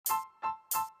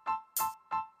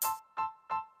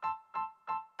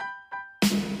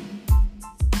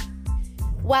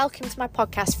Welcome to my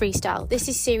podcast Freestyle. This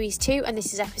is series 2 and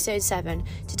this is episode 7.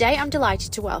 Today I'm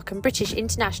delighted to welcome British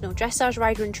international dressage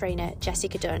rider and trainer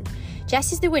Jessica Dunn.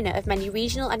 Jess is the winner of many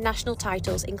regional and national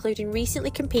titles, including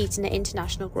recently competing at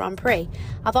International Grand Prix.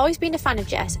 I've always been a fan of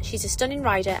Jess. She's a stunning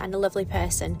rider and a lovely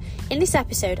person. In this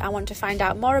episode I want to find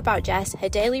out more about Jess, her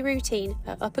daily routine,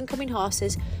 her up and coming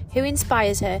horses, who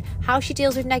inspires her, how she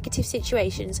deals with negative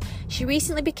situations. She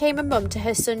recently became a mum to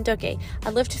her son Dougie.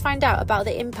 I'd love to find out about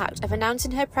the impact of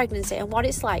announcing her pregnancy and what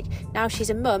it's like now she's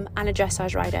a mum and a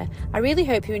dressage rider. I really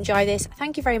hope you enjoy this.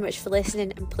 Thank you very much for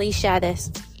listening and please share this.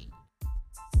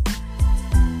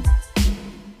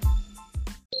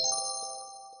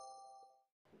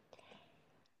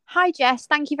 Hi Jess,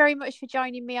 thank you very much for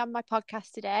joining me on my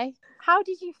podcast today. How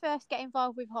did you first get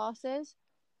involved with horses?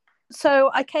 So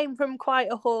I came from quite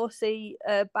a horsey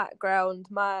background.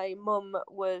 My mum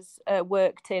was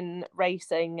worked in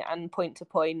racing and point to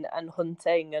point and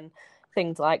hunting and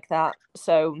things like that.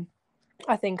 So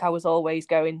I think I was always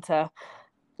going to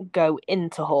go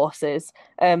into horses.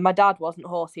 My dad wasn't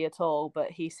horsey at all,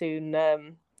 but he soon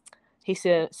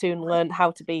learned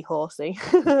how to be horsey,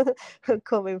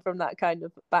 coming from that kind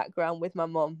of background with my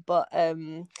mum. But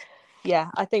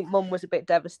yeah, I think mum was a bit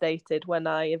devastated when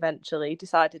I eventually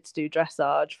decided to do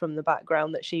dressage from the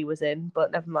background that she was in,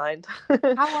 but never mind.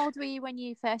 How old were you when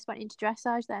you first went into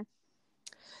dressage then?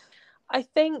 I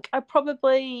think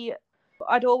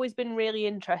I'd always been really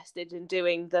interested in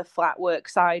doing the flat work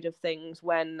side of things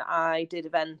when I did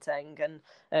eventing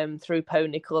and through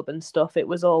Pony Club and stuff. It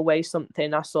was always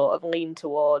something I sort of leaned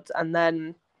towards. And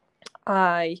then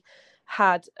I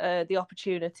had the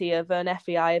opportunity of an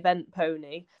FEI event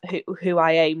pony who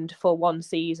I aimed for one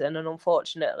season and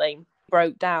unfortunately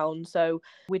broke down. So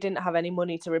we didn't have any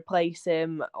money to replace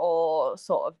him or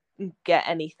sort of get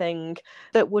anything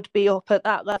that would be up at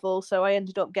that level. So I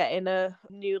ended up getting a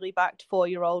newly backed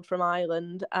 4-year-old from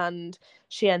Ireland and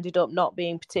she ended up not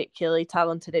being particularly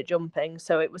talented at jumping.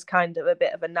 So it was kind of a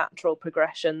bit of a natural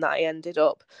progression that I ended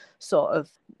up sort of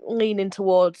leaning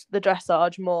towards the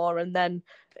dressage more. And then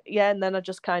I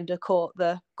just kind of caught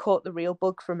the real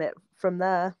bug from it from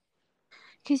there.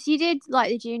 Because you did like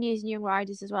the juniors and young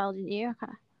riders as well, didn't you?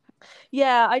 Okay.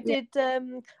 Yeah, I did.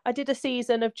 I did a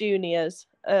season of juniors,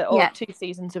 or 2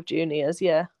 seasons of juniors.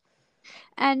 Yeah.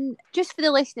 And just for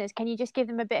the listeners, can you just give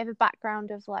them a bit of a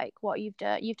background of like what you've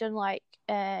done? You've done like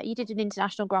you did an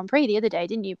International Grand Prix the other day,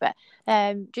 didn't you? But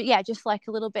just like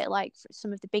a little bit like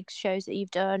some of the big shows that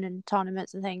you've done and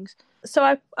tournaments and things. So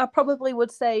I probably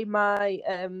would say my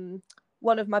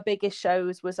one of my biggest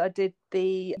shows was I did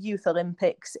the Youth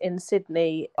Olympics in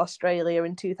Sydney, Australia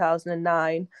in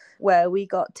 2009, where we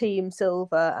got team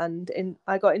silver and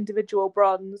I got individual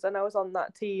bronze, and I was on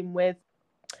that team with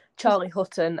Charlie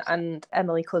Hutton and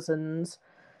Emily Cousins.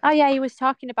 Oh yeah, he was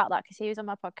talking about that because he was on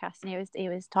my podcast and he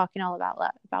was talking all about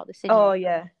that, about the Sydney. Oh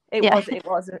yeah, it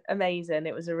was amazing.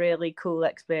 It was a really cool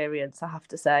experience, I have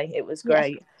to say. It was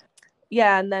great.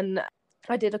 Yeah, and then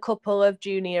I did a couple of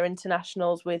junior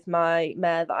internationals with my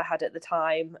mare that I had at the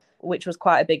time, which was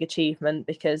quite a big achievement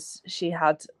because she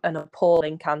had an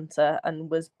appalling canter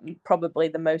and was probably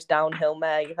the most downhill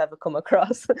mare you've ever come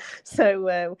across.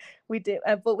 So we did,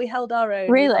 but we held our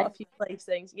own. Really? We got a few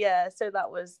placings. Yeah, so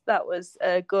that was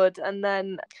good. And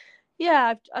then,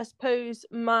 yeah, I suppose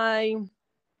my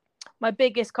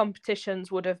biggest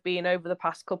competitions would have been over the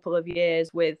past couple of years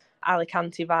with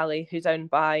Alicante Valley, who's owned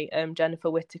by Jennifer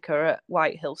Whitaker at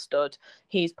Whitehill Stud.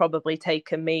 He's probably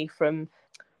taken me from,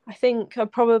 I think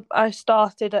I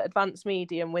started at advanced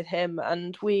medium with him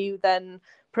and we then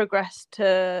progressed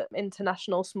to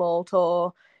international small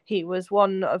tour. He was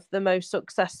one of the most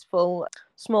successful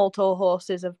small tour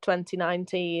horses of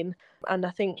 2019. And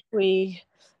I think we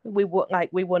won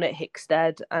at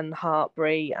Hickstead and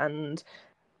Hartbury and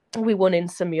we won in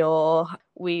Saumur.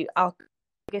 Our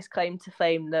biggest claim to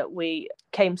fame that we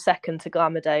came second to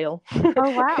Glamourdale. Oh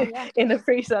wow! Yeah. In a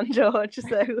Prix St George,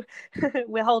 so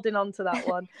we're holding on to that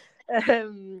one.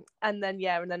 And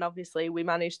then obviously we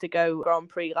managed to go Grand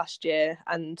Prix last year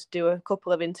and do a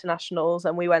couple of internationals,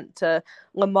 and we went to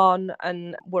Le Mans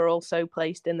and were also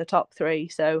placed in the top 3.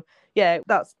 So yeah,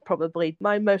 that's probably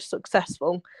my most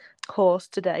successful horse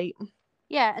to date.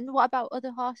 Yeah, and what about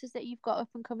other horses that you've got up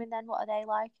and coming then? What are they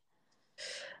like?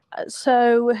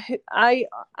 So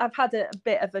I've had a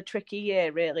bit of a tricky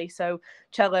year, really. So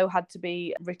Cello had to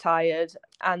be retired,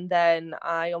 and then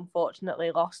I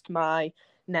unfortunately lost my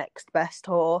next best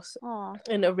horse Oh.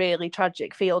 in a really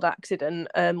tragic field accident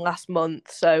last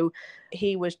month. So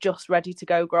he was just ready to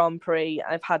go Grand Prix.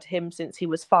 I've had him since he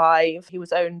was 5. He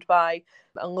was owned by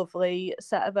a lovely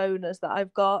set of owners that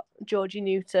I've got, Georgie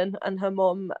Newton and her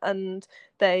mum, and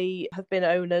they have been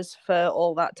owners for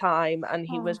all that time, and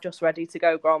he was just ready to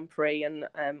go Grand Prix, and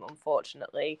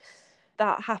unfortunately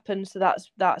that happened. So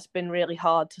that's been really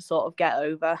hard to sort of get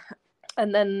over.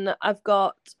 And then I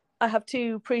have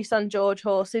 2 Prix St George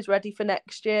horses ready for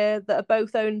next year that are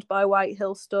both owned by White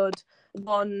Hill Stud.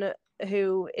 One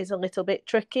who is a little bit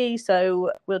tricky,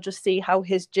 so we'll just see how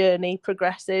his journey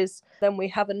progresses. Then we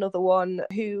have another one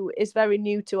who is very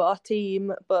new to our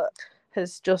team, but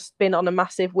has just been on a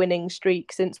massive winning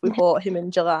streak since we bought him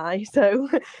in July. So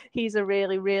he's a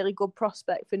really, really good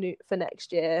prospect for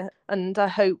next year. And I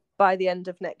hope by the end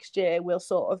of next year, we'll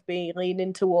sort of be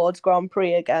leaning towards Grand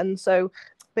Prix again.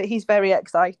 But he's very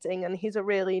exciting, and he's a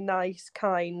really nice,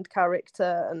 kind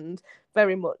character, and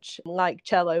very much like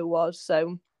Cello was.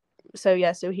 So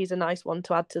he's a nice one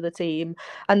to add to the team.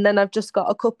 And then I've just got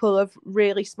a couple of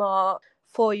really smart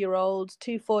 4-year-olds,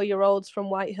 2 4-year-olds from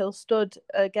White Hill Stud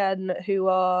again, who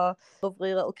are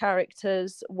lovely little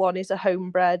characters. One is a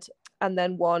homebred, and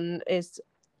then one is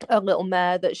a little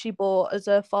mare that she bought as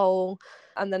a foal.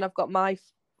 And then I've got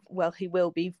he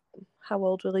will be, how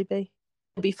old will he be?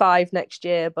 He'll be 5 next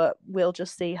year, but we'll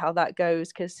just see how that goes,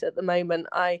 because at the moment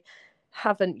I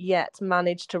haven't yet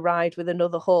managed to ride with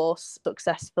another horse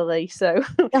successfully, so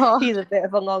he's a bit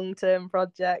of a long-term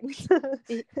project.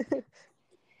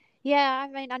 Yeah,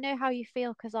 I mean, I know how you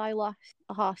feel, because I lost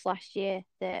a horse last year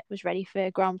that was ready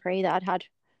for Grand Prix that I'd had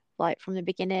like from the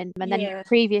beginning, and then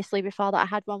previously before that I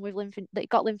had one with that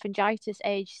got lymphangitis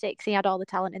age 6. He had all the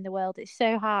talent in the world. It's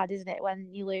so hard, isn't it,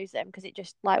 when you lose them, because it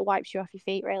just like wipes you off your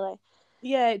feet, really.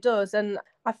 Yeah, it does. And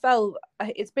I found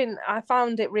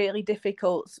it really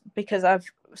difficult, because I've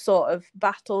sort of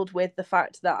battled with the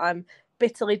fact that I'm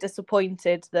bitterly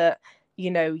disappointed that,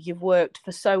 you've worked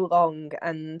for so long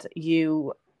and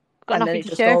you got nothing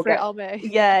to show for it almost.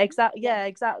 Yeah, exactly. Yeah,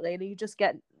 exactly. And you just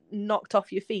get knocked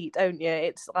off your feet, don't you?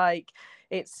 It's like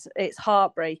it's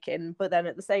heartbreaking, but then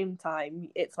at the same time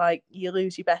it's like you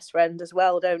lose your best friend as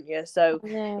well, don't you? So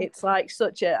it's like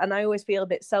and I always feel a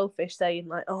bit selfish saying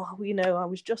like, oh, I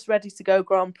was just ready to go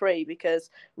Grand Prix, because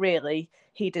really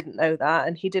he didn't know that,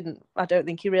 and I don't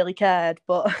think he really cared,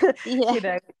 but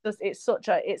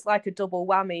it's like a double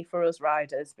whammy for us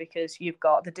riders, because you've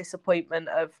got the disappointment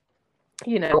of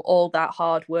all that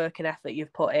hard work and effort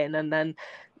you've put in, and then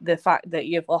the fact that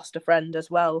you've lost a friend as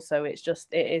well. So it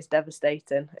is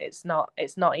devastating. It's not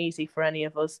easy for any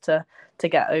of us to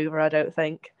get over, I don't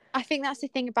think. I think that's the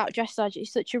thing about dressage.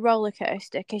 It's such a roller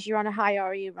coaster, because you're on a high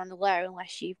or you're on a low,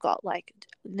 unless you've got loads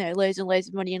and loads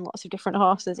of money and lots of different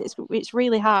horses. It's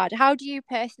really hard. How do you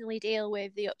personally deal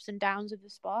with the ups and downs of the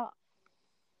sport?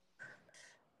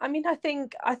 I mean, I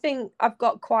think I've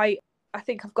got quite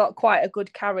a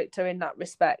good character in that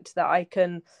respect, that I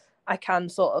can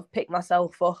sort of pick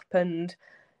myself up and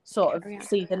sort of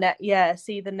see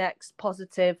the next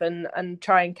positive and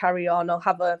try and carry on. I'll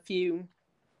have a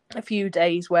few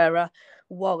days where I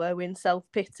wallow in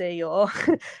self-pity, or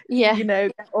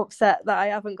get upset that I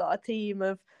haven't got a team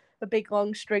of a big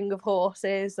long string of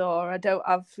horses, or I don't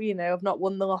have, I've not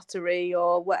won the lottery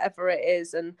or whatever it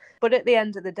is. But at the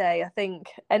end of the day, I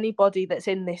think anybody that's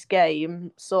in this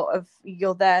game, sort of,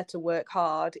 you're there to work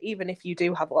hard. Even if you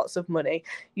do have lots of money,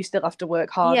 you still have to work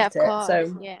hard at it.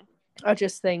 So I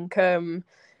just think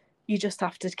you just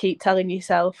have to keep telling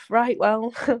yourself, right,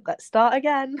 well, let's start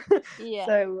again.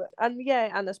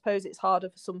 And I suppose it's harder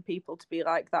for some people to be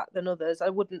like that than others. I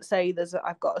wouldn't say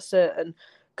I've got a certain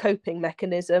coping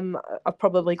mechanism. I've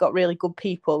probably got really good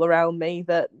people around me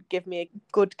that give me a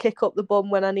good kick up the bum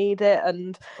when I need it,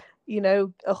 and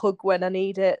a hug when I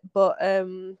need it. But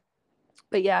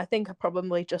yeah, I think I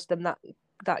probably just am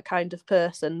that kind of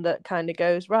person that kind of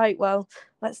goes, right, well,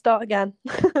 let's start again.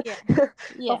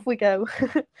 Off we go.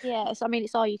 So I mean,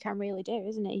 it's all you can really do,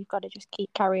 isn't it? You've got to just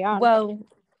carry on.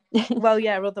 Well,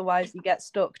 yeah, otherwise you get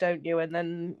stuck, don't you? And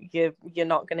then you're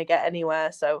not going to get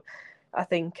anywhere. So I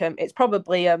think it's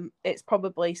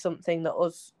probably something that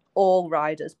us all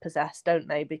riders possess, don't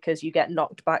they? Because you get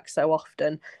knocked back so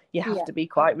often, you have to be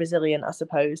quite resilient, I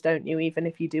suppose, don't you? Even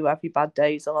if you do have your bad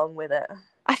days along with it.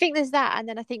 I think there's that, and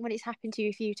then I think when it's happened to you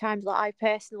a few times, like I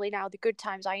personally now, the good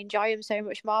times, I enjoy them so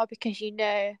much more, because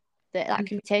that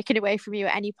can be taken away from you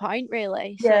at any point,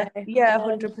 really.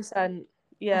 100%.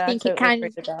 Yeah, I think it can,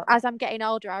 as I'm getting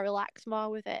older, I relax more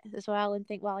with it as well, and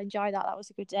think, well, enjoy that was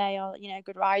a good day, or a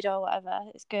good ride or whatever.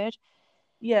 It's good.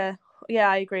 Yeah,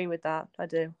 I agree with that. I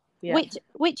do. Yeah.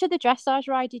 Which of the dressage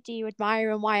riders do you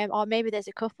admire and why? Or maybe there's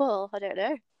a couple. I don't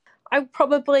know. I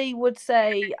probably would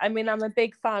say, I mean, I'm a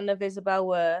big fan of Isabel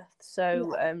Worth,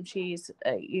 so she's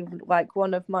like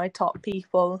one of my top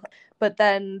people. But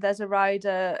then there's a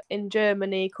rider in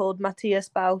Germany called Matthias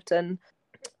Bouten,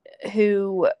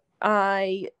 who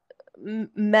I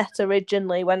met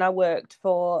originally when I worked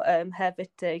for Herr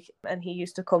Wittig, and he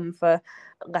used to come for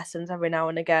lessons every now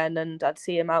and again, and I'd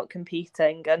see him out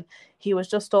competing, and he was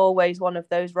just always one of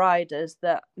those riders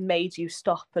that made you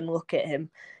stop and look at him.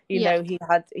 You know,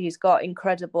 he's got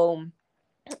incredible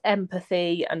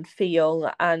empathy and feel,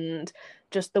 and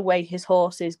just the way his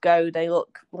horses go, they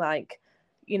look like,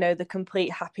 you know, the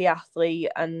complete happy athlete.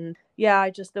 And yeah,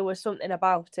 there was something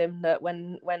about him that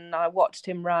when I watched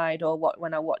him ride, or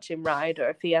when I watch him ride, or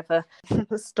if he ever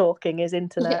stalking his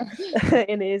internet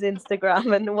in his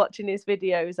Instagram and watching his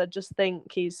videos, I just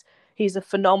think he's a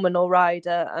phenomenal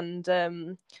rider.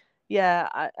 And yeah,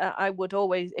 I would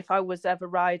always, if I was ever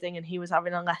riding and he was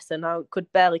having a lesson, I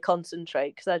could barely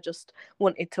concentrate because I just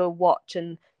wanted to watch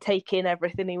and take in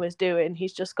everything he was doing.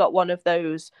 He's just got one of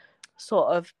those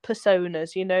sort of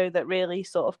personas, you know, that really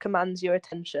sort of commands your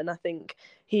attention. I think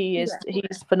he's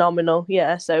phenomenal.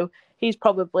 Yeah, so he's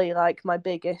probably like my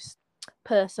biggest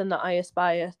person that I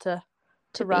aspire to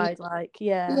ride like.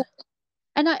 Yeah.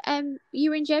 And you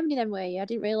were in Germany then, were you? I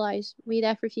didn't realise. Were you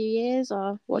there for a few years,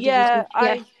 or what did you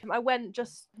do? I went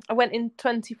in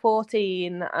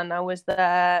 2014, and I was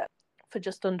there for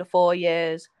just under 4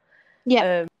 years.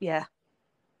 Yeah. Yeah.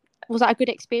 Was that a good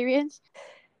experience?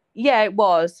 Yeah, it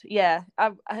was. Yeah.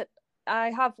 I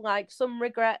have like some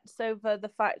regrets over the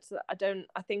fact that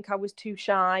I think I was too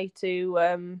shy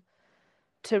to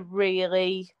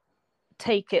really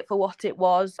take it for what it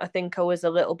was. I think I was a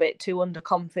little bit too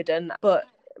underconfident, but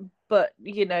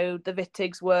you know, the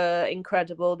Wittigs were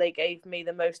incredible. They gave me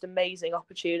the most amazing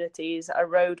opportunities. I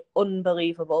rode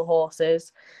unbelievable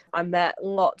horses. I met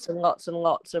lots and lots and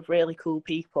lots of really cool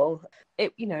people.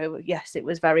 It, you know, yes, it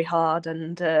was very hard,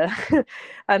 and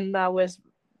and I was,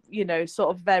 you know,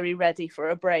 sort of very ready for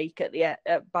a break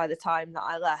by the time that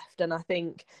I left. And I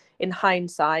think in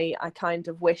hindsight, I kind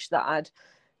of wish that I'd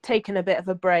taken a bit of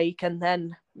a break and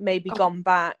then maybe gone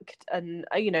back and,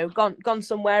 you know, gone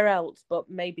somewhere else, but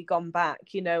maybe gone back,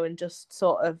 you know, and just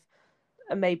sort of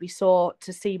maybe sought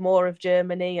to see more of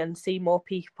Germany and see more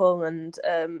people, and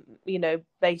you know,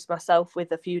 base myself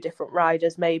with a few different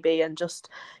riders maybe, and just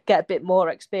get a bit more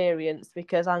experience,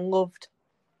 because I loved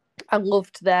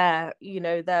their, you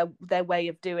know, their way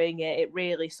of doing it. It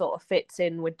really sort of fits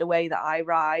in with the way that I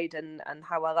ride and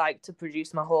how I like to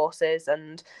produce my horses.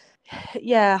 And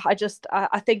yeah,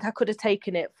 I think I could have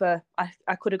taken it for,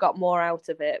 I could have got more out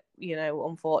of it, you know,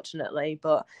 unfortunately.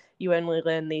 But you only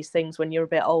learn these things when you're a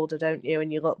bit older, don't you?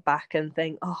 And you look back and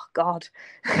think, oh God,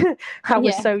 I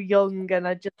was so young, and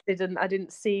I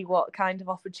didn't see what kind of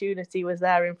opportunity was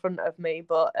there in front of me.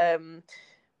 But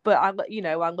I, you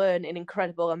know, I learned an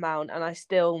incredible amount,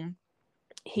 and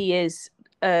he is,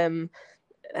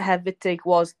 Herr Wittig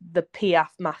was the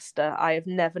Piaffe master. I have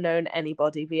never known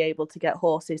anybody be able to get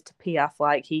horses to Piaffe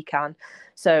like he can.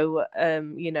 So,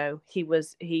 you know,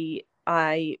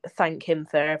 I thank him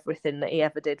for everything that he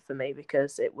ever did for me,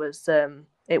 because it was,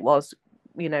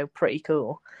 you know, pretty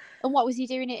cool. And what was he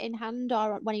doing it in hand,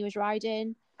 or when he was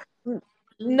riding?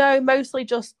 No, mostly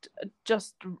just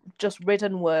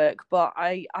ridden work, but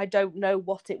I don't know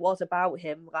what it was about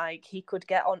him. Like, he could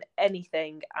get on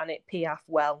anything and it Piaffe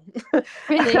well.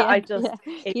 Really?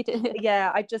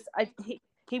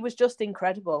 He was just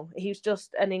incredible. He was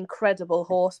just an incredible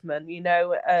horseman, you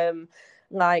know,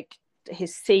 like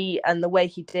his seat and the way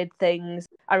he did things.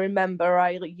 I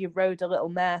remember you rode a little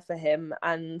mare for him,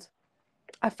 and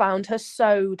I found her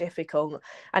so difficult,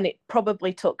 and it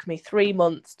probably took me 3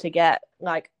 months to get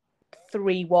like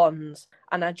 3 ones,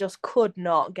 and I just could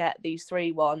not get these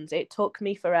 3 ones. It took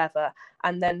me forever.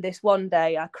 And then this one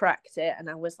day I cracked it, and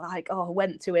I was like, oh, I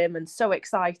went to him and so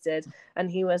excited,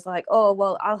 and he was like, oh,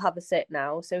 well, I'll have a sit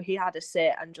now. So he had a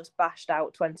sit and just bashed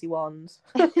out 21s.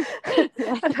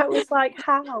 And I was like,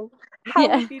 how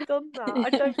have you done that? I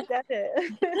don't get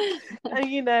it. And,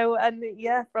 you know, and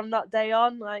yeah, from that day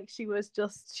on, like, he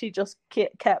just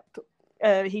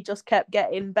kept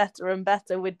getting better and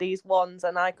better with these ones,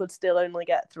 and I could still only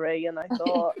get 3. And I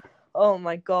thought, oh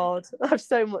my God, I have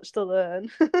so much to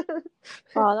learn.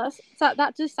 Oh,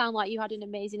 that does sound like you had an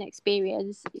amazing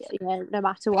experience, you know, no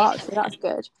matter what. So that's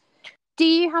good. Do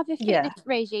you have a fitness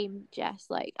regime, Jess?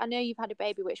 Like, I know you've had a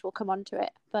baby, which we'll come on to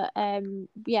it, but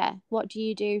yeah, what do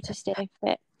you do to stay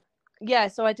fit? Yeah,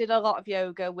 so I did a lot of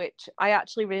yoga, which I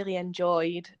actually really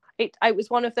enjoyed. it was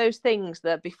one of those things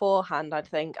that beforehand I'd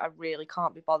think I really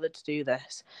can't be bothered to do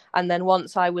this, and then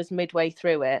once I was midway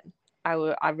through it,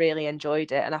 I really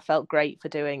enjoyed it and I felt great for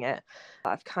doing it.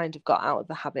 I've kind of got out of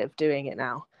the habit of doing it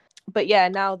now. But yeah,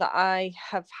 now that I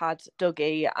have had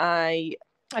Dougie, I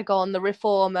go on the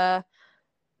reformer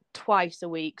twice a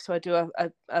week. So I do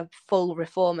a full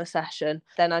reformer session,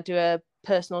 then I do a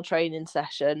personal training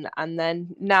session, and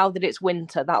then now that it's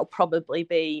winter, that'll probably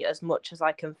be as much as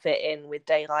I can fit in with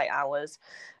daylight hours.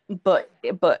 But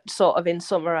sort of in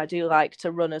summer I do like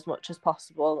to run as much as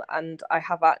possible, and I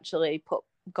have actually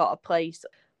got a place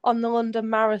on the London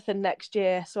Marathon next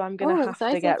year, so I'm gonna have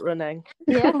to get running.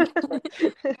 Yeah.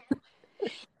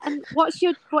 And what's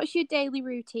your daily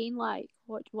routine like?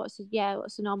 What's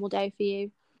a normal day for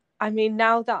you? I mean,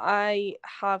 now that I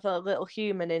have a little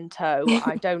human in tow,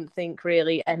 I don't think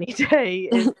really any day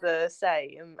is the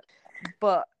same.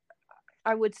 But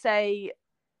I would say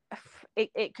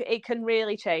it can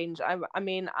really change.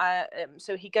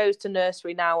 So he goes to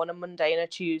nursery now on a Monday and a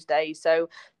Tuesday, so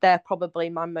they're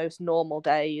probably my most normal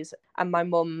days. And my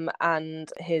mum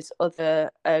and his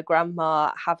other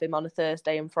grandma have him on a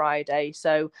Thursday and Friday,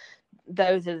 so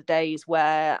those are the days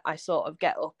where I sort of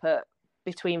get up at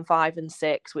between 5 and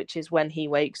 6, which is when he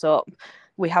wakes up.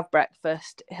 We have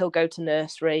breakfast, he'll go to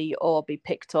nursery or be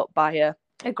picked up by a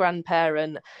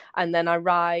grandparent, and then I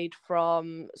ride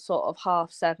from sort of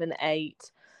 7:30,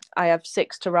 8. I have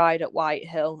 6 to ride at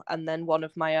Whitehill and then one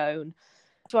of my own.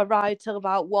 So I ride till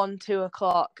about 1, 2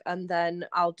 o'clock, and then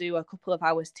I'll do a couple of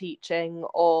hours teaching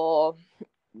or,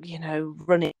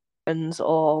 running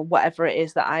or whatever it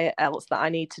is that I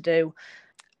need to do.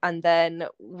 And then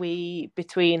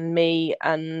between me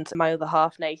and my other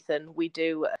half, Nathan, we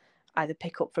do either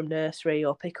pick up from nursery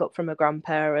or pick up from a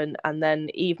grandparent, and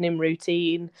then evening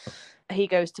routine. He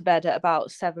goes to bed at about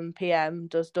 7 p.m,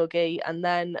 does Dougie, and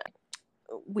then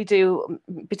we do,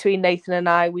 between Nathan and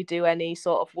I, we do any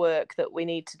sort of work that we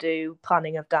need to do,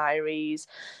 planning of diaries,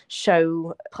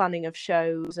 planning of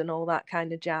shows and all that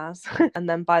kind of jazz. And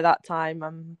then by that time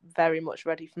I'm very much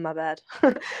ready for my bed.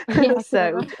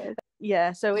 So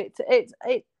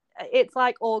it's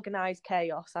like organized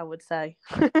chaos, I would say.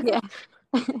 Yeah.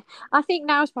 I think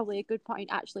now is probably a good point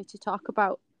actually to talk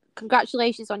about.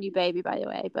 Congratulations on your baby, by the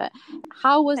way. But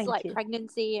how was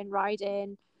pregnancy and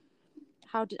riding?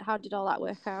 How did all that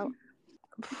work out?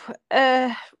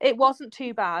 It wasn't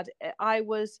too bad. I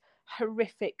was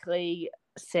horrifically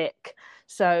sick.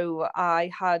 So I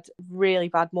had really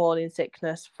bad morning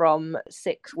sickness from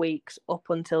 6 weeks up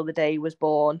until the day he was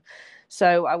born.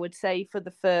 So I would say for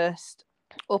the first,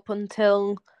 up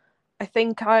until, I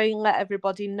think I let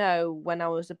everybody know when I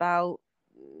was about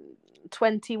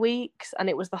 20 weeks, and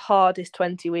it was the hardest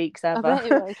 20 weeks ever. I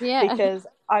bet it was, yeah. Because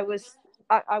I was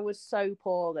so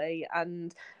poorly,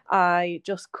 and I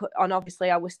just and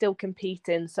obviously I was still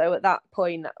competing. So at that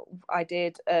point I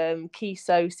did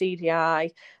Kiso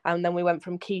CDI, and then we went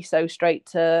from Kiso straight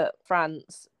to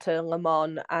France to Le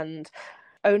Mans, and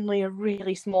only a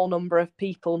really small number of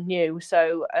people knew.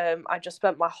 So I just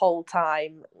spent my whole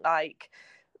time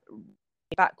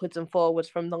backwards and forwards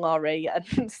from the lorry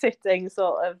and sitting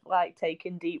sort of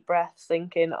taking deep breaths,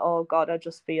 thinking, oh God, I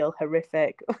just feel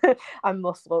horrific. I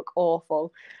must look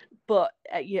awful. But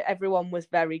everyone was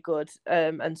very good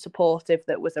and supportive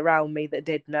that was around me that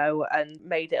did know, and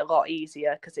made it a lot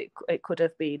easier, because it could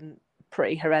have been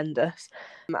pretty horrendous.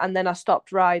 And then I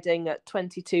stopped riding at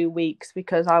 22 weeks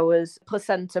because I was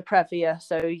placenta previa,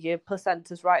 so your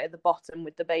placenta's right at the bottom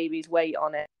with the baby's weight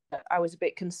on it. I was a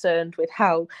bit concerned with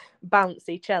how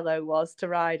bouncy Cello was to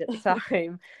ride at the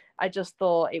time. I just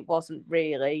thought it wasn't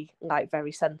really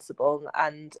very sensible,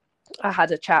 and I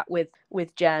had a chat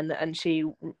with Jen, and she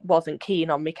wasn't keen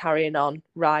on me carrying on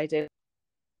riding,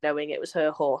 knowing it was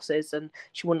her horses and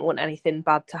she wouldn't want anything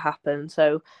bad to happen.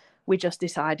 So we just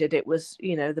decided it was,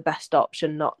 the best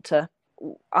option not to.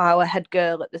 Our head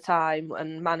girl at the time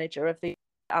and manager of the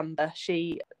Amber,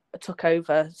 she took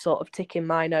over sort of ticking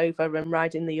mine over and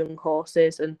riding the young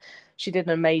horses, and she did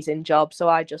an amazing job. So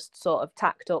I just sort of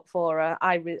tacked up for her.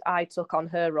 I took on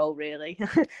her role, really.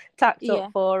 Tacked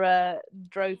up for her,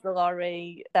 drove the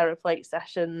lorry, TheraPlate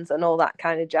sessions and all that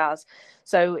kind of jazz.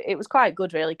 So it was quite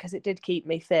good, really, because it did keep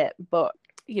me fit, but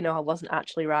I wasn't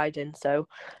actually riding, so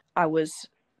I was.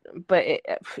 But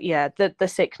the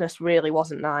sickness really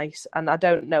wasn't nice, and I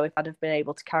don't know if I'd have been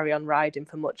able to carry on riding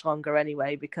for much longer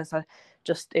anyway, because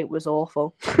it was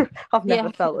awful. I've never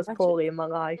felt as poorly in my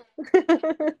life.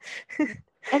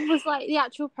 And was the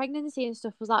actual pregnancy and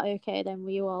stuff, was that okay then? Were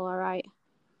you all right?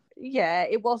 Yeah,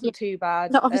 it wasn't too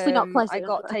bad. Not obviously not I pleasant.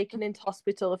 got taken into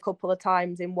hospital a couple of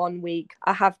times in 1 week.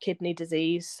 I have kidney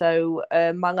disease, so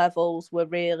my levels were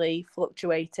really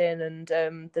fluctuating, and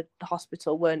the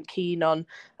hospital weren't keen on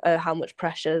how much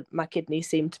pressure my kidneys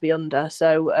seemed to be under.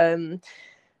 So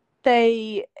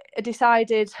they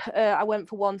decided, I went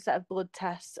for one set of blood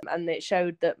tests and it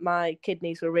showed that my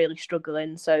kidneys were really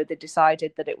struggling, so they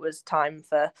decided that it was time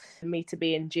for me to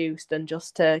be induced and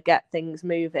just to get things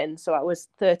moving. So I was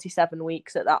 37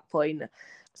 weeks at that point,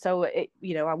 so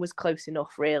I was close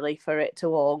enough really for it to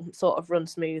all sort of run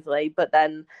smoothly. But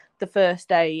then the first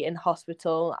day in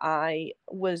hospital I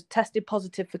was tested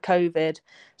positive for COVID,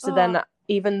 so then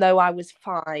even though I was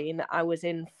fine, I was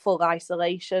in full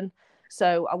isolation.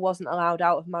 So I wasn't allowed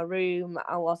out of my room.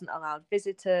 I wasn't allowed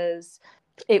visitors.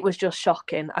 It was just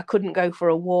shocking. I couldn't go for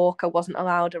a walk. I wasn't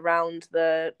allowed around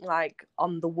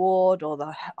on the ward or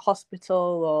the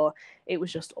hospital, or it was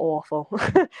just awful.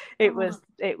 It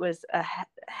was a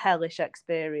hellish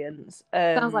experience.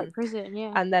 Sounds like prison,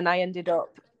 yeah. And then I ended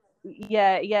up,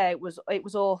 yeah, it was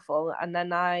awful. And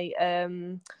then I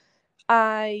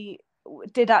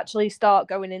did actually start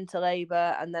going into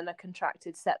labour, and then I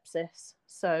contracted sepsis.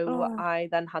 So I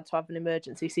then had to have an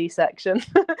emergency C-section.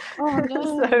 Oh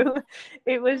no. So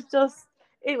it was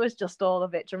just all a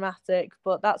bit dramatic,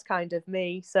 but that's kind of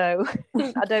me. So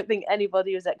I don't think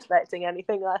anybody was expecting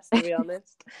anything less, to be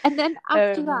honest. And then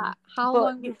after that, how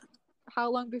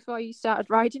long before you started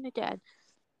riding again?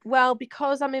 Well,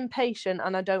 because I'm impatient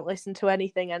and I don't listen to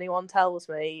anything anyone tells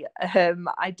me,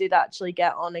 I did actually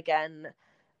get on again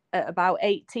at about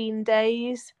 18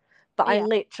 days. But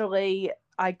yeah.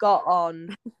 I got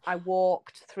on, I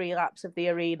walked 3 laps of the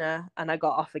arena and I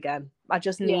got off again. I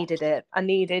just needed it. I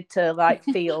needed to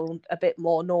feel a bit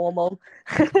more normal.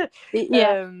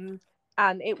 Yeah.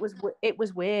 And it was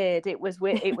weird. It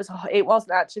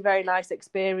wasn't actually a very nice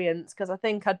experience, because I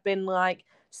think I'd been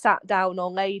sat down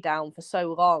or lay down for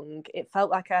so long. It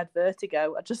felt like I had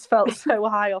vertigo. I just felt so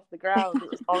high off the ground. It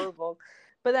was horrible.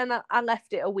 But then I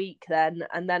left it a week then,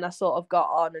 and then I sort of got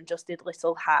on and just did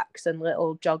little hacks and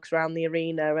little jogs around the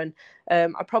arena. And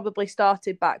I probably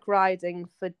started back riding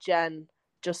for Jen,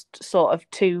 just sort of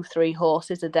 2-3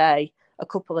 horses a day, a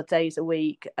couple of days a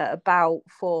week, at about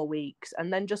 4 weeks,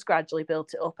 and then just gradually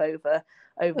built it up over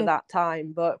that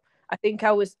time. But I think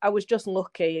I was just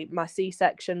lucky. My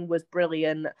C-section was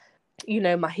brilliant.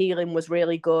 My healing was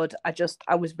really good. I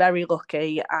was very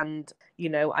lucky, and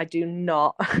I do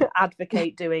not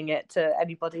advocate doing it to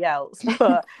anybody else,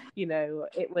 but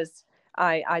it was,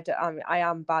 I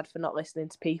am bad for not listening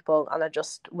to people, and I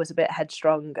just was a bit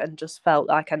headstrong and just felt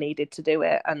like I needed to do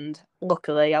it, and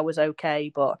luckily I was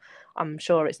okay, but I'm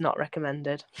sure it's not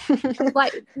recommended.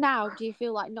 Now, do you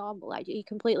feel like normal? Are you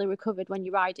completely recovered when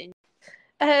you're riding?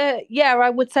 Yeah,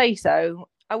 I would say so.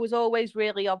 I was always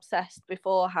really obsessed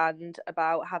beforehand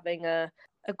about having a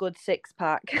good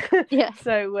 6-pack. Yeah.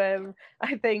 So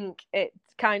I think it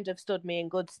kind of stood me in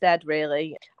good stead,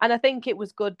 really. And I think it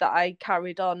was good that I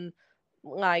carried on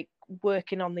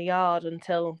working on the yard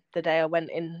until the day I went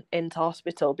into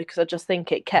hospital, because I just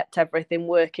think it kept everything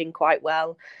working quite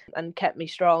well and kept me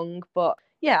strong. But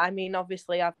yeah, I mean,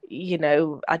 obviously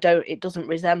it doesn't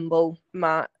resemble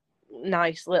my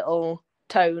nice little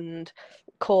toned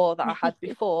core that I had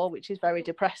before, which is very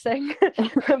depressing.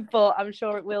 But I'm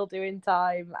sure it will do in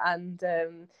time. And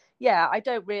I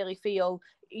don't really feel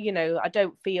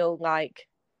like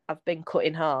I've been cut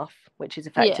in half, which is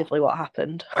effectively what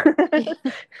happened. And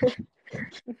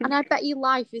I bet your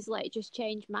life is just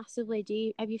changed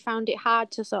massively. Have you found it hard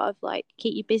to sort of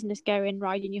keep your business going,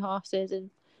 riding your horses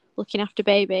and looking after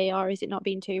baby, or is it not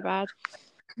been too bad?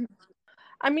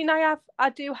 I mean, I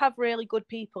do have really good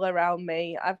people around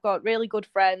me. I've got really good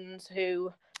friends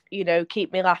who,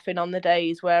 keep me laughing on the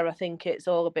days where I think it's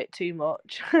all a bit too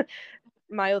much.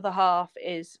 My other half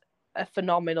is a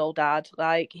phenomenal dad.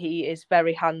 He is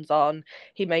very hands-on.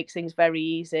 He makes things very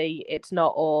easy. It's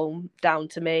not all down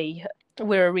to me.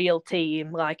 We're a real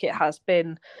team. It has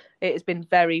been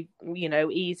very,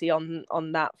 easy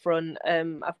on that front.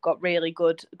 I've got really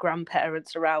good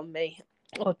grandparents around me.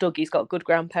 Or Dougie's got good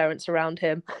grandparents around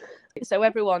him, so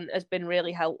everyone has been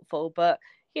really helpful. But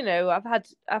I've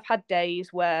had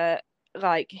days where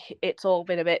it's all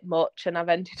been a bit much, and I've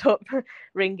ended up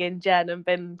ringing Jen and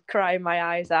been crying my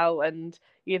eyes out, and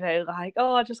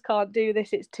oh, I just can't do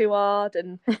this, it's too hard.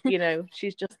 And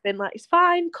she's just been like, it's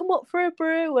fine, come up for a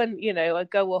brew. And I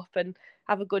go up and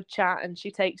have a good chat, and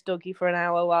she takes Dougie for an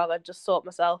hour while I just sort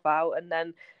myself out. And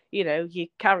then you know, you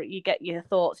get your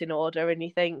thoughts in order and you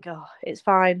think, oh, it's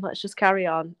fine, let's just carry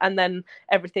on, and then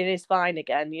everything is fine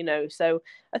again, you know. So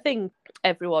I think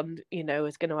everyone, you know,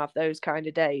 is going to have those kind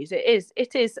of days. It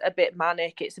is a bit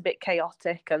manic, it's a bit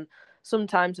chaotic, and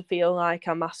sometimes I feel like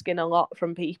I'm asking a lot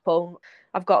from people.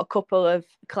 I've got a couple of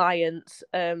clients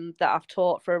that I've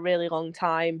taught for a really long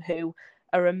time who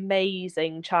are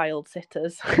amazing child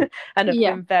sitters and have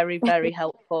been very, very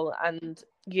helpful, and,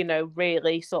 you know,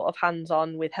 really sort of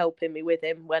hands-on with helping me with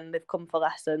him when they've come for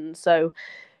lessons. So,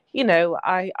 you know,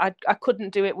 I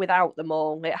couldn't do it without them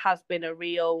all. It has been a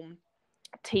real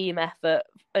team effort.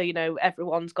 You know,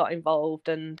 everyone's got involved,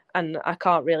 and I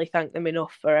can't really thank them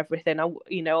enough for everything. I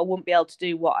wouldn't be able to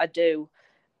do what I do,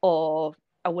 or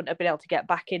I wouldn't have been able to get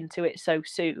back into it so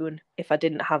soon if I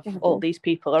didn't have all these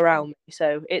people around me.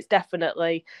 So it's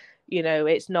definitely, you know,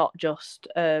 it's not just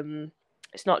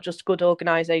good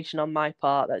organisation on my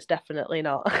part. That's definitely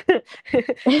not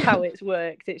how it's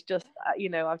worked. It's just, you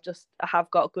know, I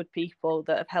have got good people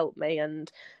that have helped me,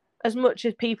 and as much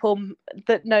as people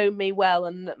that know me well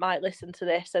and that might listen to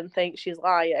this and think she's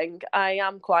lying, I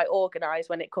am quite organised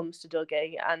when it comes to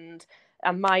Dougie, and I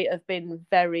might have been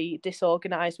very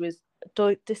disorganised with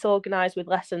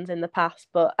lessons in the past,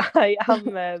 but I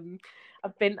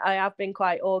have been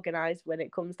quite organised when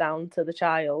it comes down to the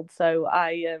child. So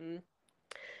I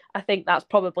think that's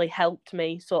probably helped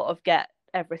me sort of get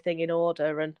everything in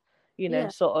order and, you know,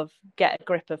 sort of get a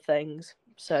grip of things.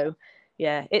 So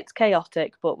yeah, it's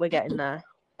chaotic, but we're getting there.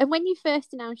 And when you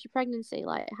first announced your pregnancy,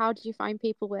 like, how did you find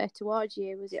people were towards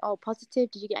you? Was it all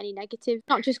positive? Did you get any negative?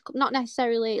 Not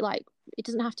necessarily, like, it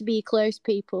doesn't have to be close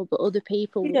people, but other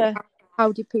people. Yeah.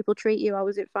 How did people treat you? Or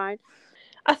was it fine?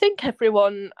 I think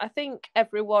everyone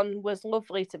was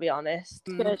lovely, to be honest.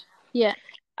 Good. Yeah.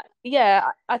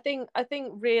 Yeah, I think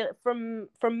really from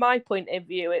my point of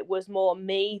view, it was more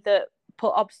me that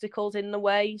put obstacles in the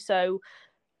way. So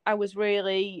I was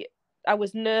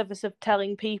nervous of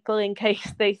telling people in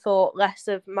case they thought less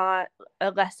of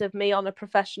me on a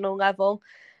professional level,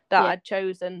 that I'd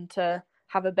chosen to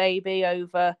have a baby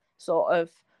over sort of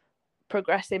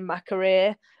progressing my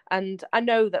career. And I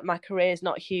know that my career is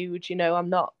not huge, you know, I'm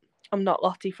not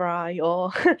Lottie Fry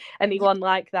or anyone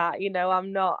like that, you know.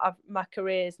 My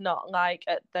career is not like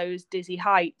at those dizzy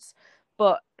heights,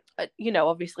 but you know,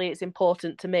 obviously it's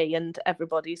important to me, and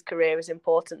everybody's career is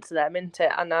important to them, isn't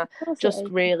it? And I just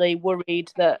really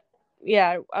worried that,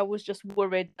 I was just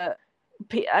worried that,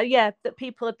 that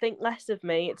people would think less of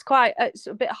me. It's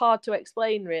a bit hard to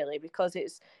explain, really, because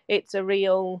it's a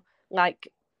real, like,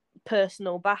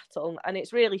 personal battle, and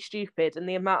it's really stupid. And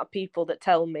the amount of people that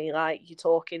tell me, like, you're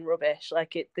talking rubbish,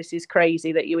 like, this is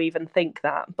crazy that you even think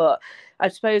that. But I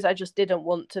suppose I just didn't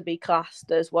want to be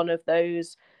classed as one of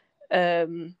those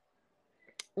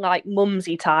like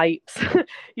mumsy types,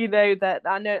 you know, that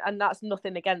I know, and that's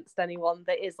nothing against anyone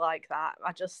that is like that.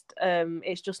 I just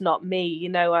it's just not me, you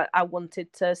know. I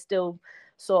wanted to still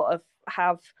sort of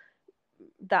have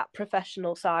that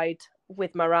professional side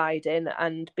with my riding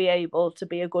and be able to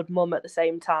be a good mum at the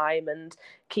same time and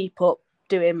keep up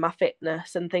doing my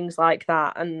fitness and things like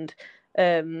that. And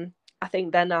I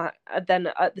think then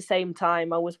at the same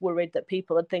time I was worried that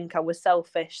people would think I was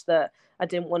selfish, that I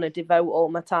didn't want to devote all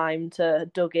my time to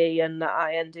Dougie, and that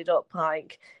I ended up,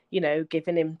 like, you know,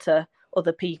 giving him to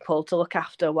other people to look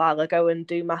after while I go and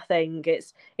do my thing.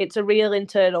 It's a real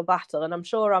internal battle, and I'm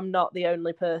sure I'm not the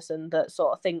only person that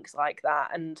sort of thinks like that.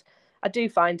 And I do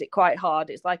find it quite hard.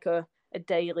 It's like a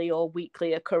daily or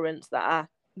weekly occurrence that I,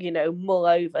 you know, mull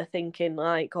over, thinking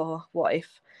like, oh, what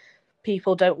if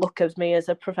people don't look at me as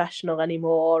a professional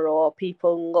anymore, or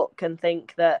people look and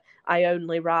think that I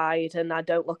only ride and I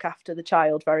don't look after the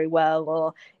child very well.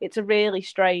 Or it's a really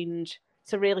strange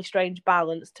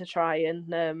balance to try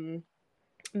and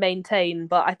maintain.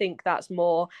 But I think that's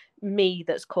more me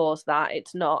that's caused that.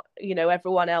 It's not, you know,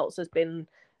 everyone else has been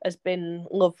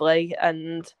lovely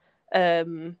and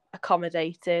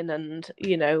accommodating, and,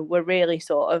 you know, we're really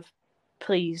sort of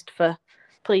pleased for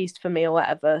me or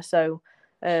whatever. So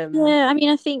yeah, I mean,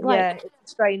 I think, like, it's a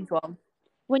strange one.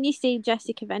 When you see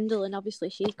Jessica Vendel, and obviously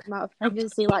she's come out of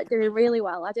pregnancy, like, doing really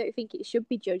well, I don't think it should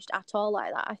be judged at all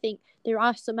like that. I think there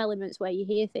are some elements where you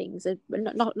hear things, and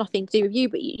nothing to do with you,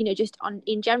 but, you know, just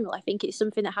in general, I think it's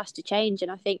something that has to change.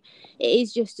 And I think it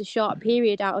is just a short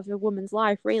period out of a woman's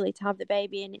life, really, to have the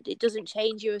baby, and it doesn't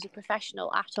change you as a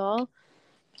professional at all.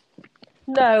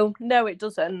 No, it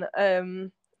doesn't.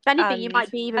 If anything, you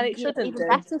might be even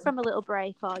better from a little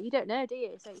break, or you don't know, do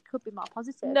you? So it could be more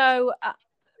positive. No,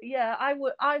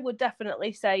 I would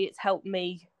definitely say it's helped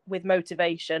me with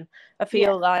motivation. I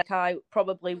feel like I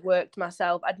probably worked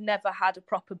myself. I'd never had a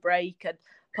proper break,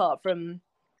 apart from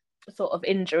sort of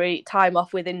injury time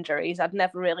off with injuries. I'd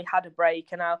never really had a break,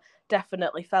 and I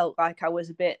definitely felt like I was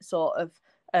a bit sort of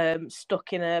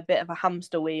stuck in a bit of a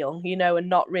hamster wheel, you know, and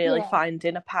not really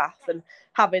finding a path, and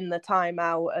having the time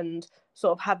out and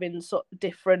sort of having sort of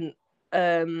different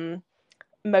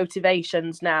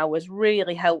motivations now has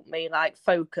really helped me like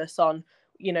focus on,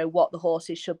 you know, what the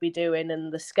horses should be doing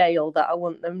and the scale that I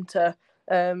want them to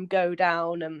go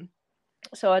down. And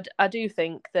so I do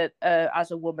think that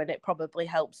as a woman it probably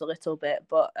helps a little bit,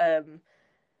 but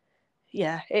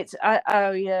yeah, it's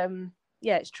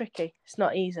yeah, it's tricky. It's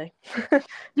not easy. Do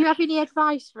you have any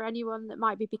advice for anyone that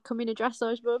might be becoming a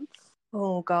dressage mum?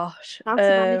 Oh gosh, How to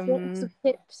manage it? Some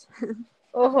tips.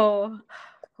 oh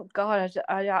God,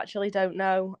 I actually don't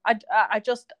know. I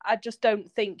just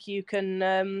don't think you can.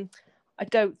 I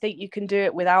don't think you can do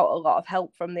it without a lot of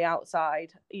help from the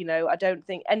outside. You know, I don't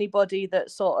think anybody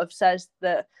that sort of says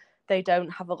that they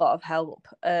don't have a lot of help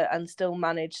and still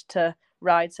manage to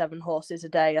ride 7 horses a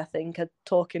day, I think are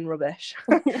talking rubbish.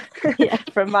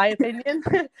 From my opinion.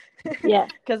 Yeah,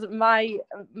 because my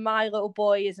little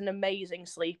boy is an amazing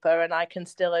sleeper, and I can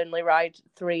still only ride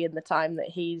 3 in the time that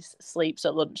he sleeps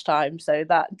at lunchtime. So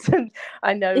that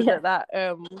I know that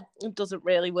doesn't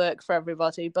really work for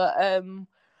everybody, but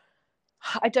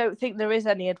I don't think there is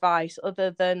any advice other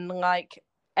than like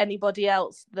anybody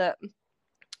else that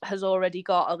has already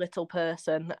got a little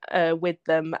person with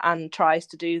them and tries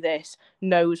to do this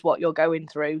knows what you're going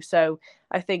through. So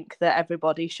I think that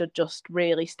everybody should just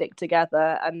really stick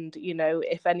together, and you know,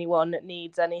 if anyone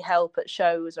needs any help at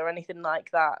shows or anything like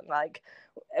that, like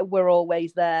we're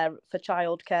always there for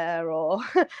childcare, or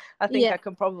I think I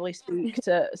can probably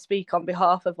speak on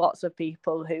behalf of lots of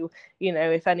people who, you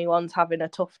know, if anyone's having a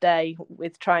tough day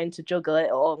with trying to juggle it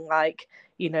all, like,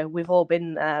 you know, we've all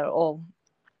been there, or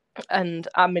and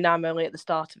I mean, I'm only at the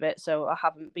start of it, so I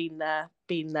haven't been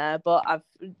there, but I've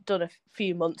done a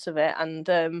few months of it,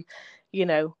 and you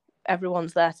know,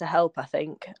 everyone's there to help. I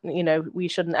think, you know, we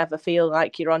shouldn't ever feel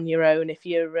like you're on your own if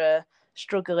you're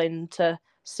struggling to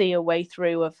see a way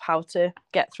through of how to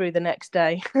get through the next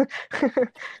day.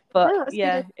 But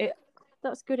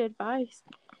that's good advice.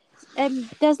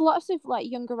 There's lots of like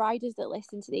younger riders that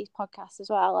listen to these podcasts as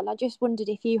well, and I just wondered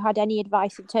if you had any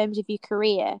advice in terms of your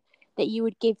career that you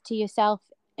would give to yourself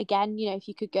again, you know, if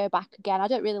you could go back again. I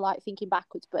don't really like thinking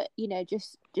backwards, but you know,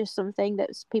 just something that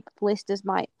people, listeners,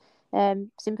 might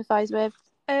sympathise with.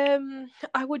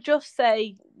 I would just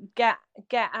say get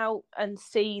out and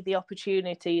see the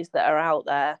opportunities that are out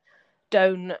there.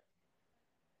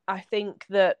 I think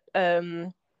that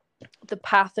the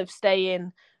path of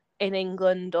staying in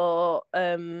England or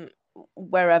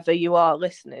wherever you are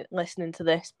listening to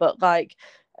this, but like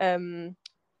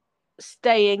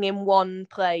staying in one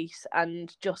place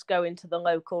and just going to the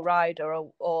local rider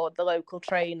or the local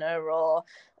trainer or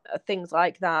things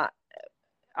like that,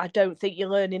 I don't think you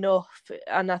learn enough.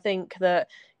 And I think that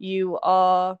you're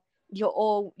all,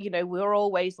 you know, we're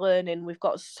always learning. We've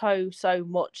got so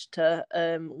much to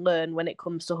learn when it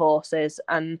comes to horses,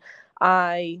 and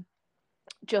I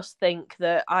just think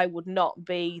that I would not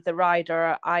be the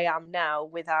rider I am now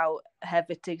without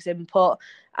Herwitig's input,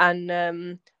 and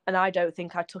I don't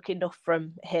think I took enough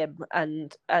from him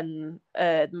and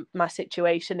my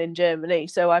situation in Germany.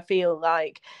 So I feel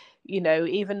like, you know,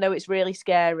 even though it's really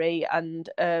scary, and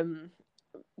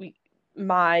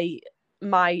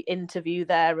my interview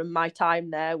there and my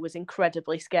time there was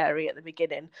incredibly scary at the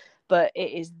beginning, but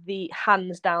it is the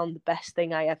hands down the best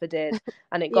thing I ever did,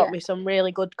 and it got me some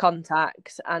really good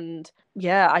contacts, and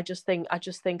I just think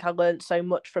I learned so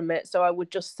much from it. So I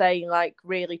would just say, like,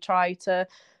 really try to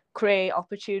create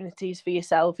opportunities for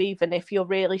yourself, even if you're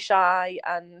really shy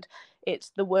and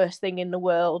it's the worst thing in the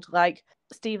world. Like,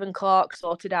 Stephen Clark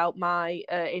sorted out my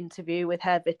interview with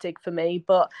Herwitig for me,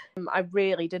 but I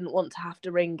really didn't want to have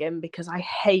to ring him because I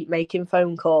hate making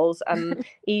phone calls. And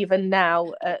even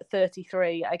now at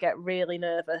 33, I get really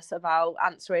nervous about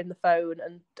answering the phone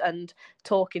and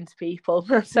talking to people.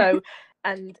 So,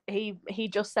 and he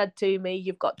just said to me,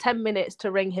 "You've got 10 minutes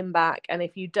to ring him back, and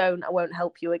if you don't, I won't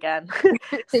help you again."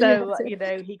 So, you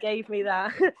know, he gave me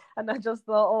that, and I just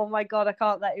thought, oh my God, I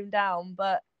can't let him down.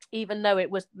 But even though it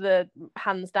was the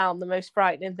hands down the most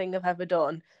frightening thing I've ever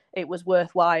done, it was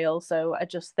worthwhile. So I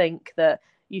just think that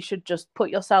you should just put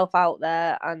yourself out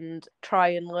there and try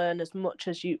and learn as much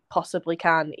as you possibly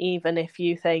can, even if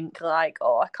you think like,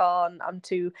 oh, I can't, I'm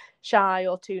too shy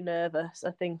or too nervous.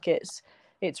 I think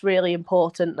it's really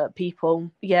important that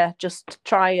people, just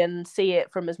try and see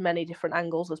it from as many different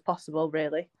angles as possible,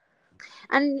 really.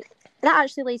 And that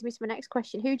actually leads me to my next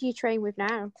question. Who do you train with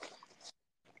now?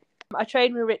 I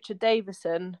train with Richard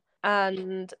Davison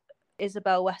and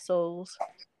Isabel Wessels.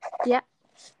 Yeah,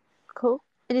 cool.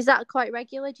 And is that quite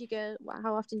regular? Do you go?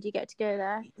 How often do you get to go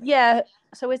there? Yeah,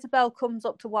 so Isabel comes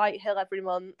up to Whitehill every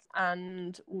month,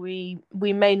 and we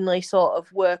mainly sort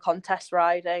of work on test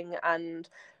riding and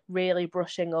really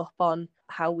brushing up on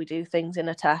how we do things in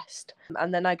a test.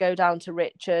 And then I go down to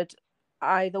Richard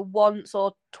either once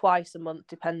or twice a month,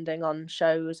 depending on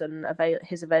shows and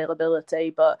his availability.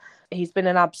 But he's been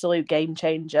an absolute game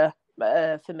changer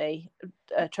for me,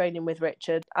 training with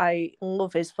Richard. I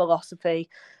love his philosophy.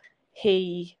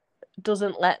 He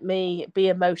doesn't let me be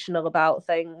emotional about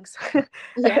things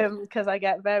because I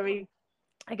get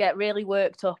really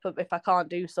worked up if I can't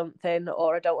do something,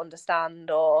 or I don't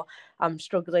understand, or I'm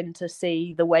struggling to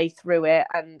see the way through it.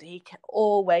 And he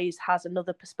always has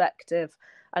another perspective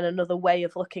and another way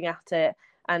of looking at it.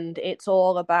 And it's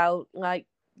all about like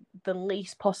the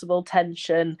least possible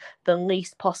tension, the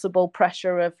least possible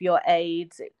pressure of your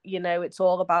aids. It's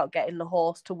all about getting the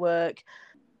horse to work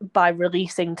by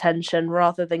releasing tension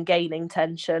rather than gaining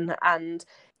tension. And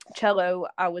Cello,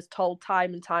 I was told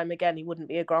time and time again he wouldn't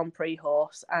be a Grand Prix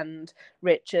horse, and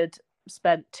Richard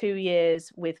spent 2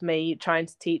 years with me trying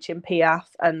to teach him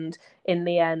Piaffe, and in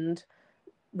the end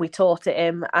we taught it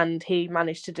him, and he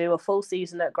managed to do a full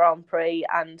season at Grand Prix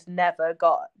and never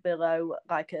got below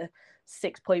like a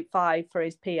 6.5 for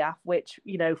his Piaffe, which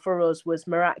for us was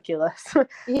miraculous.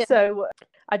 So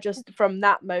I just, from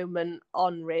that moment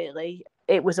on, really,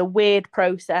 it was a weird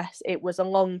process. It was a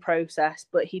long process,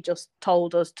 but he just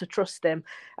told us to trust him,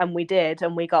 and we did,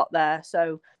 and we got there.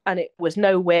 So, and it was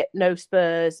no whip, no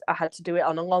spurs. I had to do it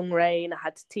on a long rein. I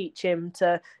had to teach him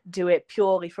to do it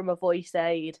purely from a voice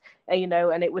aid,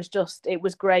 and it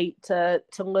was great to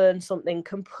learn something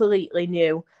completely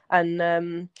new.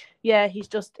 And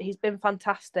he's been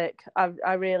fantastic.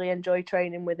 I really enjoy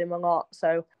training with him a lot.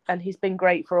 So, and he's been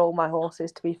great for all my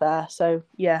horses, to be fair. So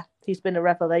yeah, he's been a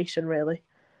revelation, really.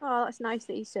 Oh, that's nice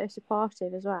that he's so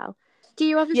supportive as well. Do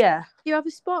you have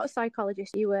a sports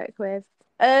psychologist you work with?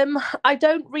 I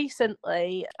don't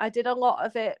recently. I did a lot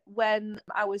of it when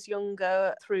I was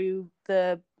younger through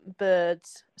the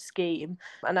Birds scheme,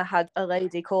 and I had a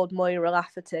lady called Moira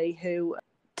Lafferty who,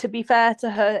 to be fair to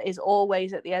her, is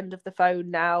always at the end of the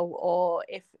phone now, or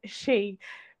if she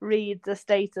reads a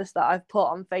status that I've put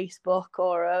on Facebook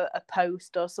or a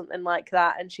post or something like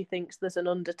that, and she thinks there's an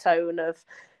undertone of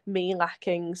me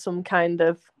lacking some kind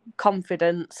of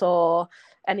confidence or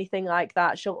anything like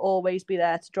that, she'll always be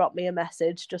there to drop me a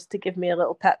message just to give me a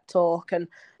little pep talk. And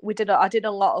I did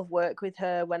a lot of work with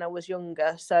her when I was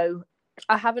younger, so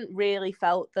I haven't really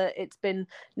felt that it's been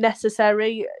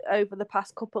necessary over the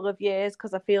past couple of years,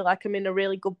 because I feel like I'm in a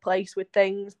really good place with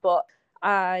things. But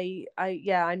I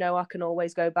know I can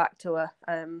always go back to her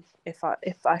if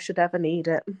I should ever need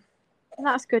it.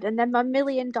 That's good. And then my $1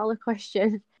 million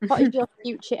question: what is your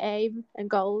future aim and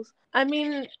goals? I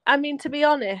mean, to be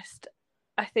honest,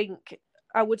 I think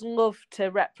I would love to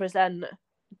represent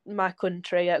my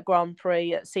country at Grand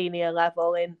Prix at senior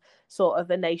level in sort of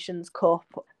a Nations Cup,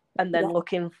 and then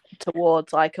looking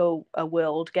towards like a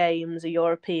World Games, a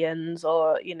Europeans,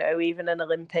 or even an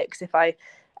Olympics if I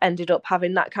ended up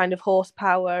having that kind of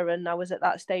horsepower and I was at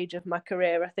that stage of my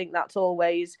career. I think that's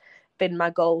always been my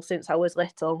goal since I was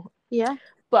little. Yeah.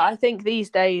 But I think these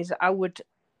days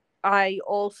I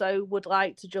also would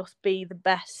like to just be the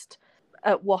best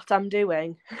at what I'm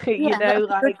doing. That's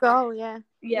a good goal.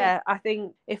 Yeah, I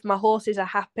think if my horses are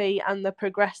happy and they're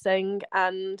progressing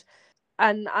and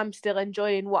I'm still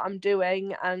enjoying what I'm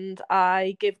doing, and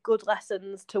I give good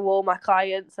lessons to all my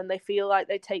clients and they feel like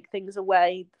they take things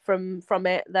away from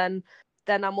it, then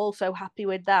I'm also happy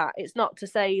with that. It's not to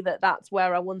say that that's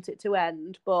where I want it to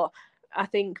end, but I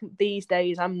think these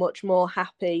days I'm much more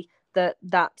happy that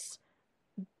that's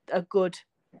a good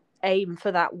aim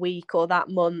for that week or that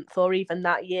month or even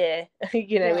that year.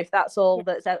 If that's all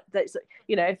that's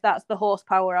if that's the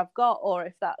horsepower I've got, or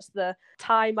if that's the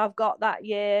time I've got that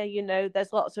year.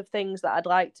 There's lots of things that I'd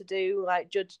like to do, like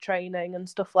judge training and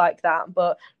stuff like that,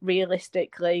 but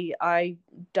realistically I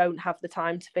don't have the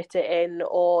time to fit it in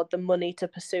or the money to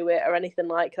pursue it or anything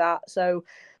like that. So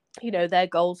they're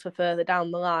goals for further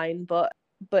down the line, but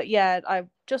yeah, I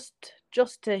just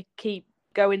to keep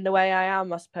going the way I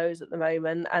am, I suppose, at the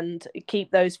moment, and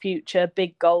keep those future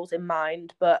big goals in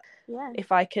mind. But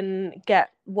if I can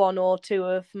get one or two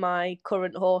of my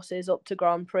current horses up to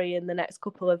Grand Prix in the next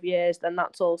couple of years, then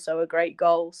that's also a great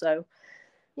goal. So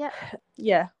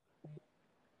yeah.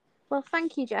 Well,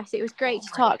 thank you, Jess. It was great to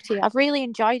talk to you. I've really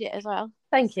enjoyed it as well.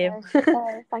 Thank you.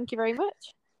 Thank you very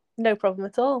much. No problem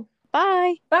at all.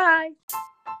 Bye. Bye.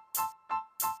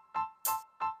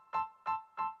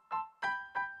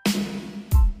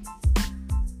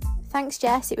 Thanks,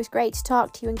 Jess. It was great to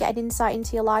talk to you and get an insight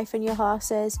into your life and your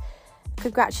horses.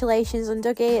 Congratulations on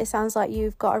Dougie. It sounds like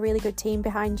you've got a really good team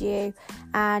behind you,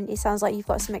 and it sounds like you've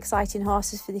got some exciting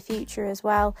horses for the future as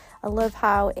well. I love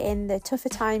how in the tougher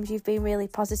times you've been really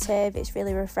positive. It's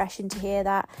really refreshing to hear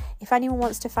that. If anyone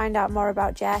wants to find out more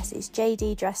about Jess, it's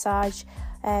JD Dressage.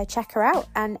 Check her out.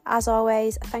 And as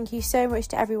always, thank you so much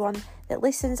to everyone that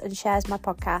listens and shares my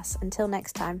podcast. Until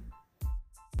next time.